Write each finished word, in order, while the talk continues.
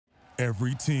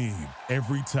Every team,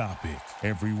 every topic,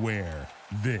 everywhere.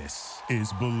 This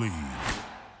is Believe.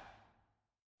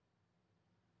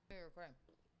 You're recording.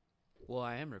 Well,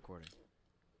 I am recording.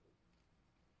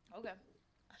 Okay.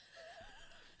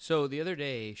 So the other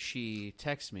day, she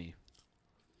texts me,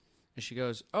 and she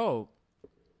goes, are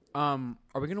we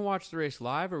going to watch the race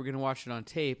live, or are we going to watch it on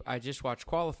tape? I just watched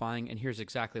qualifying, and here's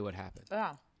exactly what happened.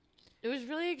 Yeah. It was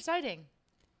really exciting.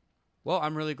 Well,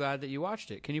 I'm really glad that you watched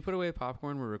it. Can you put away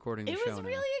popcorn? We're recording the show now. It was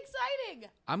really exciting.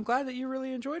 I'm glad that you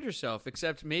really enjoyed yourself,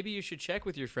 except maybe you should check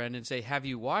with your friend and say, have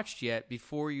you watched yet,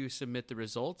 before you submit the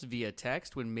results via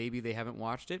text when maybe they haven't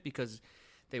watched it because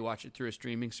they watch it through a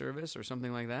streaming service or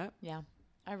something like that. Yeah.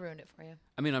 I ruined it for you.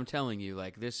 I mean, I'm telling you,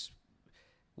 like, this,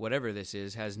 whatever this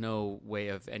is, has no way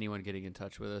of anyone getting in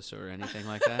touch with us or anything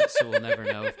like that, so we'll never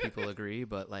know if people agree,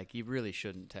 but, like, you really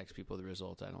shouldn't text people the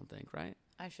results, I don't think, right?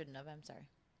 I shouldn't have. I'm sorry.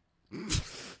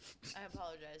 I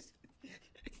apologize.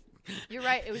 You're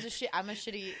right. It was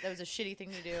that was a shitty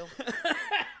thing to do.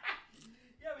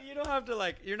 Yeah, but you don't have to,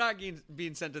 like, you're not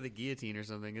being sent to the guillotine or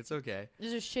something. It's okay. It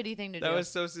was a shitty thing to do. That was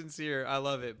so sincere. I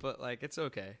love it, but, like, it's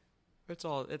okay. It's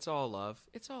all love.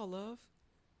 It's all love.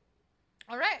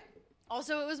 All right.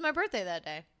 Also, it was my birthday that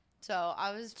day. So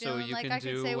I was feeling like I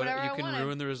could say whatever I wanted. You can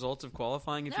ruin the results of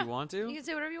qualifying if you want to? You can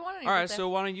say whatever you want. All right, so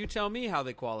why don't you tell me how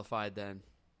they qualified then?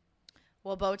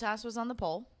 Well, Bottas was on the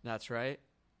pole. That's right.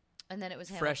 And then it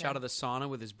was Fresh Hamilton. out of the sauna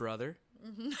with his brother.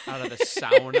 Mm-hmm. Out of the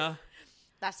sauna.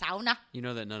 The sauna. You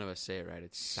know that none of us say it right.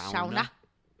 It's sauna. Sauna.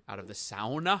 Out of the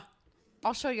sauna.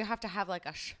 Also, you have to have like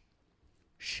a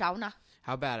sauna.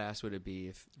 How badass would it be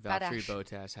if Valtteri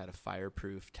Bottas had a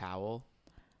fireproof towel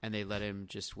and they let him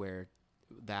just wear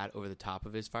that over the top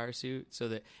of his fire suit,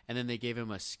 and then they gave him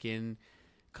a skin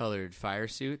colored fire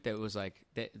suit that was like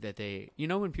that they, you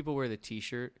know, when people wear the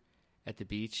t-shirt at the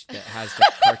beach that has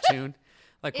the cartoon,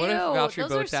 like what if Valtteri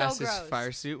Bottas's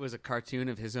fire suit was a cartoon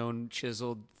of his own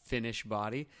chiseled Finnish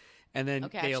body, and then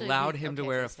they allowed him to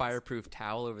wear a fireproof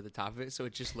towel over the top of it, so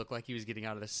it just looked like he was getting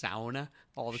out of the sauna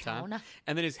all the time,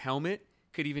 and then his helmet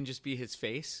could even just be his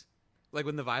face, like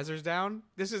when the visor's down.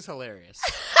 This is hilarious.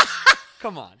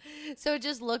 Come on. So it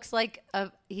just looks like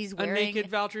he's wearing a naked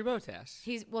Valtteri Bottas.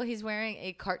 He's wearing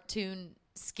a cartoon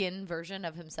skin version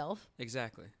of himself.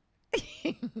 Exactly.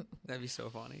 That'd be so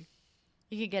funny.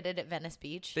 You could get it at Venice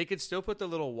Beach. They could still put the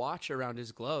little watch around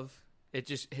his glove.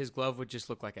 His glove would just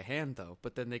look like a hand though.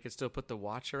 But then they could still put the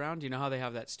watch around. You know how they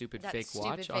have that stupid fake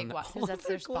watch on the because that's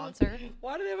their sponsor.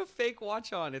 Why do they have a fake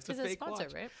watch on? It's a fake sponsor,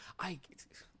 watch, right?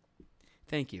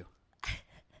 Thank you.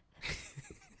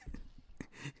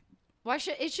 Why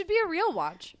it should be a real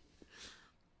watch?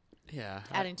 Yeah,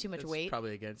 adding too much weight.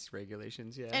 Probably against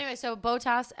regulations. Yeah. Anyway, so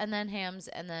Bottas and then Hams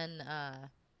and then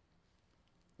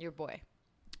your boy,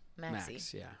 Maxie.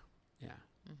 Max, yeah.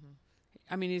 Mm-hmm.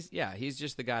 I mean, he's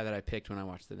just the guy that I picked when I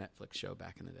watched the Netflix show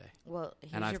back in the day. Well,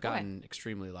 I've gotten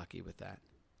extremely lucky with that.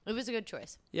 It was a good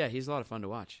choice. Yeah, he's a lot of fun to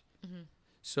watch. Mm-hmm.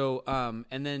 So,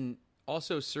 and then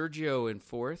also Sergio in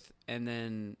fourth, and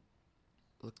then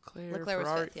Leclerc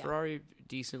was fifth, yeah. Ferrari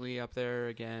decently up there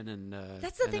again, and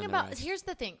that's the thing about. Here's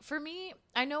the thing for me.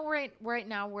 I know right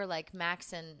now we're like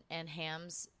Max and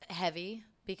Hams heavy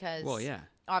because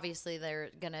obviously they're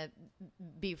gonna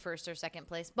be first or second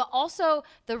place, but also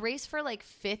the race for like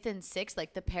fifth and sixth,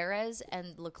 like the Perez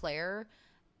and Leclerc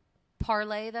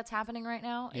parlay that's happening right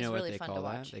now is really fun to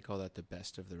watch. They call that the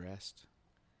best of the rest.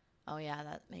 Oh yeah,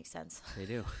 that makes sense. They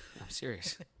do. I'm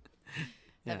serious.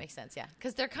 That makes sense, yeah.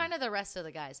 Because they're kind of the rest of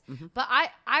the guys. Mm-hmm. But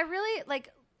I really, like,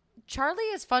 Charlie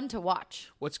is fun to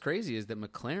watch. What's crazy is that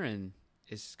McLaren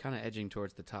is kind of edging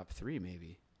towards the top three,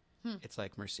 maybe. It's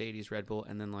like Mercedes, Red Bull,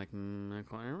 and then, like,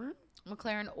 McLaren?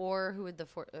 McLaren, or who would the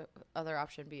other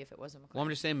option be if it wasn't McLaren? Well, I'm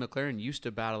just saying McLaren used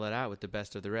to battle it out with the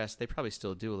best of the rest. They probably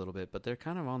still do a little bit, but they're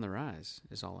kind of on the rise,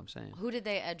 is all I'm saying. Who did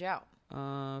they edge out?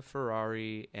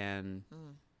 Ferrari and,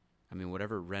 I mean,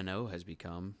 whatever Renault has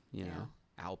become, you know,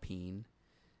 Alpine.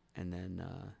 And then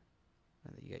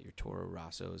you got your Toro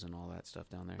Rossos and all that stuff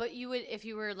down there. But you would, if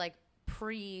you were like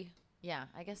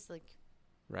I guess like.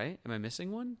 Right? Am I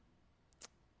missing one?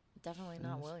 Definitely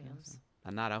not Williams.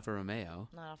 Not Alfa Romeo.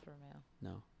 Not Alfa Romeo.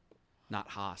 No. Not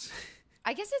Haas.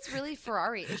 I guess it's really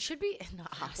Ferrari. It should be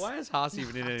not Haas. Why is Haas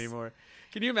even in it anymore?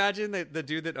 Can you imagine the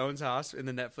dude that owns Haas in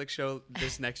the Netflix show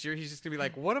this next year? He's just going to be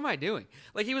like, what am I doing?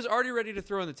 Like, he was already ready to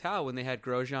throw in the towel when they had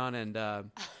Grosjean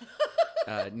and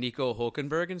Nico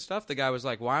Hulkenberg and stuff. The guy was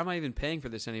like, why am I even paying for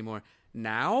this anymore?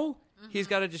 Now he's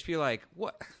got to just be like,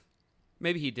 what?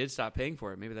 Maybe he did stop paying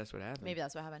for it. Maybe that's what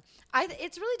happened.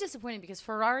 It's really disappointing because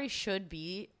Ferrari should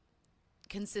be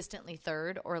consistently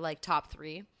third or like top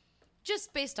three.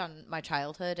 just based on my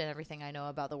childhood and everything I know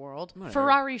about the world, Whatever.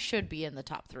 Ferrari should be in the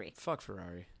top 3. Fuck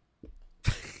Ferrari.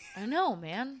 I know,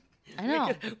 man. I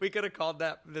know. We could have called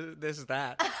that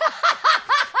that.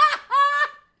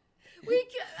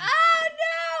 Oh,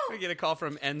 no! We get a call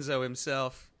from Enzo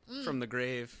himself from the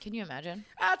grave. Can you imagine?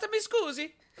 Mi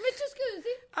scusi.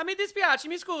 Mi dispiace,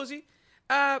 mi scusi.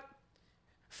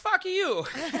 Fuck you.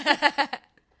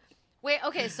 Wait,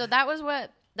 okay, so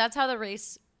that's how the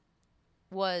race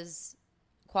was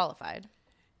qualified.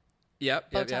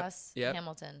 Yep. Bottas,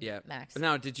 Hamilton, Max.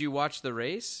 Now, did you watch the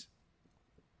race?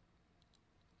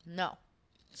 No.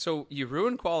 So you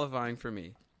ruined qualifying for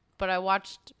me. But I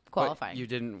watched qualifying. But you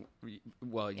didn't.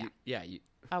 Well, yeah.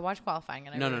 I watched qualifying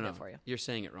and I ruined it for you. You're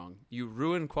saying it wrong. You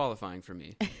ruined qualifying for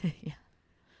me. Yeah.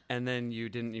 And then you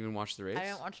didn't even watch the race? I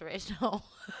didn't watch the race, no.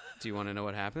 Do you want to know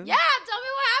what happened? Yeah, tell me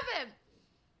what happened.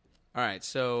 All right,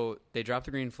 so they dropped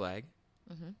the green flag.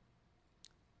 Mm-hmm.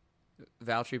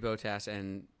 Valtteri Bottas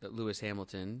and Lewis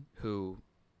Hamilton,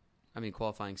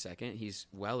 qualifying second. He's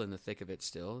well in the thick of it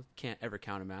still. Can't ever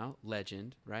count him out.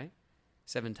 Legend, right?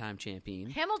 7-time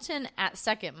champion. Hamilton at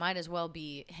second might as well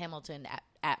be Hamilton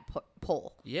at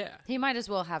pole. Yeah. He might as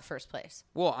well have first place.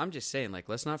 Well, I'm just saying,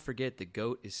 let's not forget the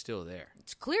GOAT is still there.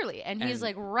 It's clearly. And he's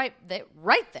right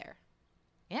there.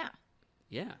 Yeah.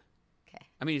 Yeah. Okay.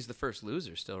 He's the first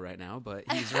loser still right now, but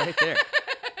he's right there.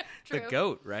 The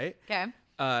GOAT, right? Okay.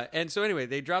 And so anyway,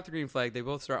 they drop the green flag. They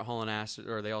both start hauling ass,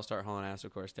 or they all start hauling ass,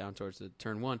 of course, down towards the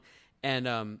turn 1.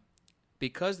 And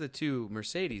because the two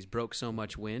Mercedes broke so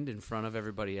much wind in front of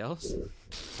everybody else.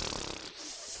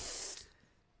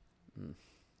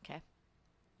 Okay.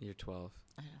 You're 12.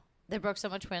 I know. They broke so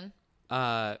much wind.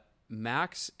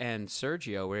 Max and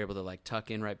Sergio were able to tuck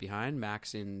in right behind.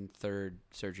 Max in third,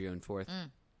 Sergio in fourth.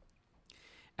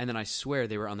 And then I swear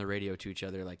they were on the radio to each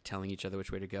other, telling each other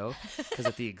which way to go. Because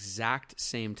at the exact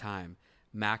same time,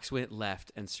 Max went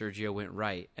left and Sergio went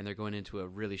right, and they're going into a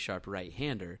really sharp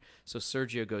right-hander. So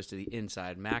Sergio goes to the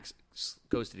inside, Max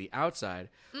goes to the outside,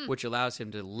 which allows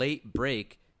him to late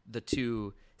break the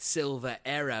two silver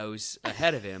arrows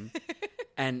ahead of him.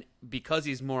 And because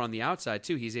he's more on the outside,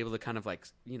 too, he's able to kind of,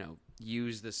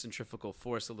 use the centrifugal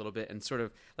force a little bit and sort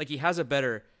of, he has a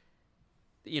better,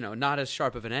 not as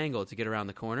sharp of an angle to get around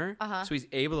the corner. Uh-huh. So he's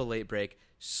able to late break,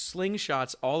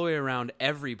 slingshots all the way around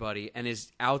everybody, and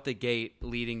is out the gate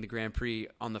leading the Grand Prix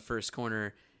on the first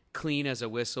corner, clean as a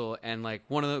whistle, and,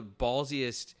 one of the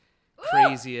ballsiest,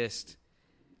 craziest.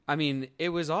 It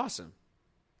was awesome.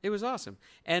 It was awesome.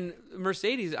 And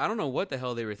Mercedes, I don't know what the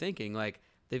hell they were thinking.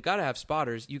 They've got to have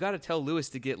spotters. You got to tell Lewis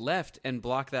to get left and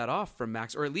block that off from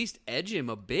Max, or at least edge him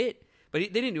a bit. But they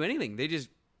didn't do anything. They just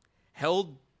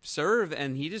held serve,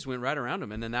 and he just went right around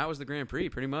him. And then that was the Grand Prix,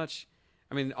 pretty much.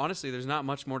 Honestly, there's not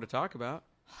much more to talk about.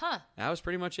 Huh. That was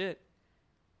pretty much it.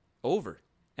 Over.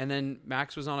 And then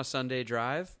Max was on a Sunday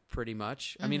drive, pretty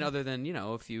much. Mm-hmm. Other than,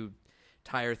 a few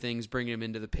tire things, bringing him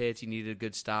into the pits. He needed a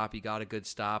good stop. He got a good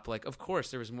stop. Of course,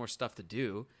 there was more stuff to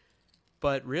do.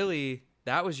 But really,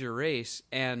 that was your race.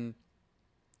 And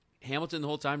Hamilton the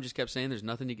whole time just kept saying there's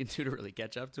nothing you can do to really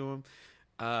catch up to him.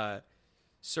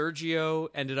 Sergio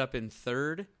ended up in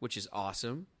third, which is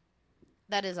awesome.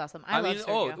 That is awesome. I love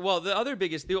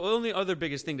Sergio. The only other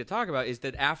biggest thing to talk about is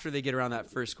that after they get around that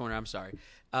first corner,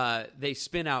 they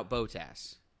spin out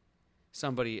Bottas.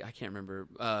 Somebody, I can't remember,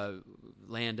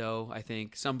 Lando, I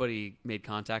think. Somebody made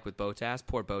contact with Bottas,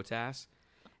 poor Bottas,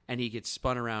 and he gets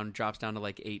spun around, drops down to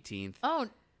 18th. Oh.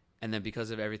 And then because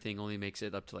of everything, only makes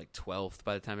it up to 12th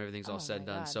by the time everything's all said and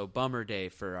done. God. So bummer day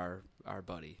for our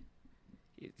buddy.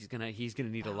 He's gonna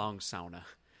need a long sauna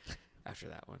after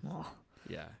that one. Oh.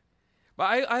 Yeah.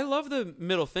 But I love the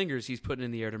middle fingers he's putting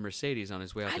in the air to Mercedes on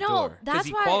his way out the door. Because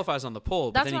he qualifies on the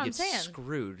pole, but then he gets saying.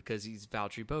 Screwed because he's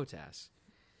Valtteri Bottas.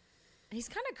 He's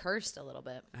kind of cursed a little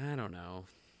bit. I don't know.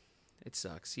 It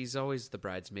sucks. He's always the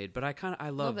bridesmaid, but I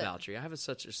love Valtteri. I have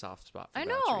such a soft spot for Valtteri.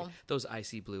 know. Those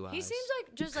icy blue eyes. He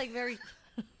seems very...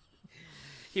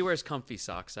 He wears comfy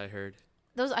socks, I heard.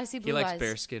 Those icy blue eyes. He likes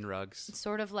bearskin rugs.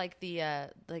 Sort of like the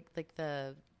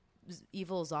the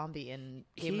evil zombie in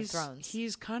Game of Thrones.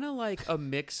 He's kind of like a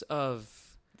mix of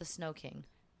the Snow King.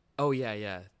 Oh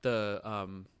yeah.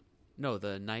 The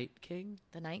Night King.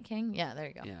 The Night King? Yeah, there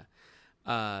you go.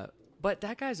 Yeah. But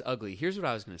that guy's ugly. Here's what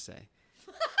I was going to say.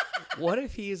 What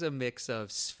if he's a mix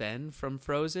of Sven from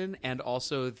Frozen and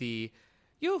also the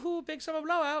yoo-hoo, big summer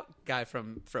blowout guy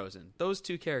from Frozen? Those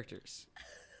two characters.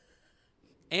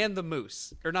 And the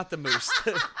moose. Or not the moose.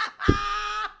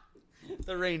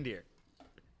 The reindeer.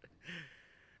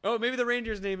 Oh, maybe the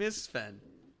reindeer's name is Sven.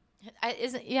 It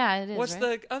is. What's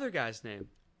the other guy's name?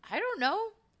 I don't know.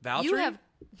 Valtteri? You have...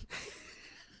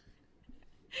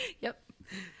 Yep.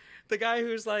 The guy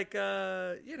who's like,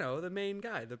 the main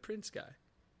guy, the prince guy.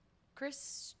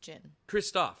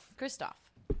 Kristoff.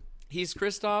 He's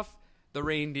Kristoff, the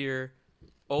reindeer,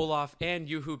 Olaf, and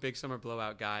Yoo-Hoo, Big Summer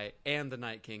Blowout guy, and the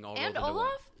Night King all rolled into Olaf?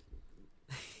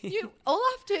 one.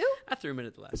 Olaf too? I threw him in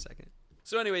at the last second.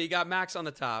 So anyway, you got Max on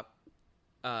the top,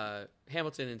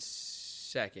 Hamilton in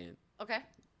second. Okay.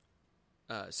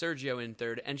 Sergio in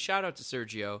third. And shout out to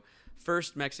Sergio,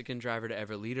 first Mexican driver to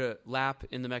ever lead a lap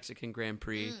in the Mexican Grand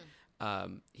Prix.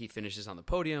 He finishes on the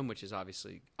podium, which is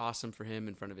obviously awesome for him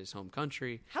in front of his home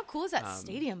country. How cool is that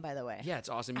stadium, by the way? Yeah, it's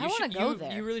awesome. I want to go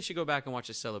there. You really should go back and watch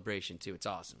the celebration, too. It's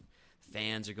awesome.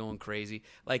 Fans are going crazy.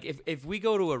 Like, if we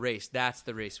go to a race, that's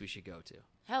the race we should go to.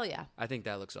 Hell yeah. I think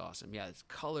that looks awesome. Yeah, it's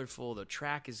colorful. The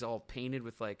track is all painted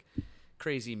with, like,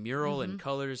 crazy mural and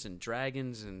colors and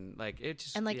dragons and, like, it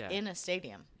just... And, like, in a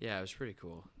stadium. Yeah, it was pretty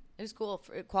cool. It was cool.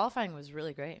 Qualifying was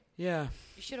really great. Yeah.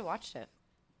 You should have watched it.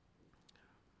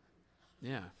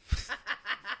 Yeah.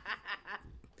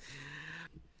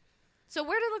 So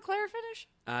where did Leclerc finish?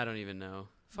 I don't even know.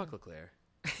 Fuck Leclerc.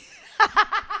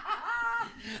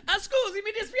 Scusi,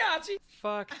 mi dispiace.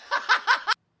 Fuck.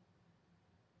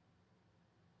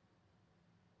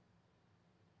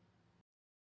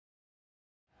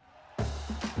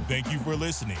 Thank you for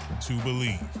listening to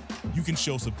Believe. You can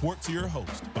show support to your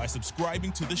host by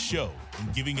subscribing to the show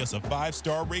and giving us a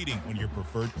 5-star rating on your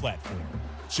preferred platform.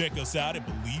 Check us out at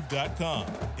Believe.com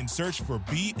and search for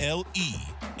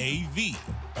BLEAV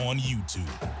on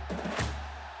YouTube.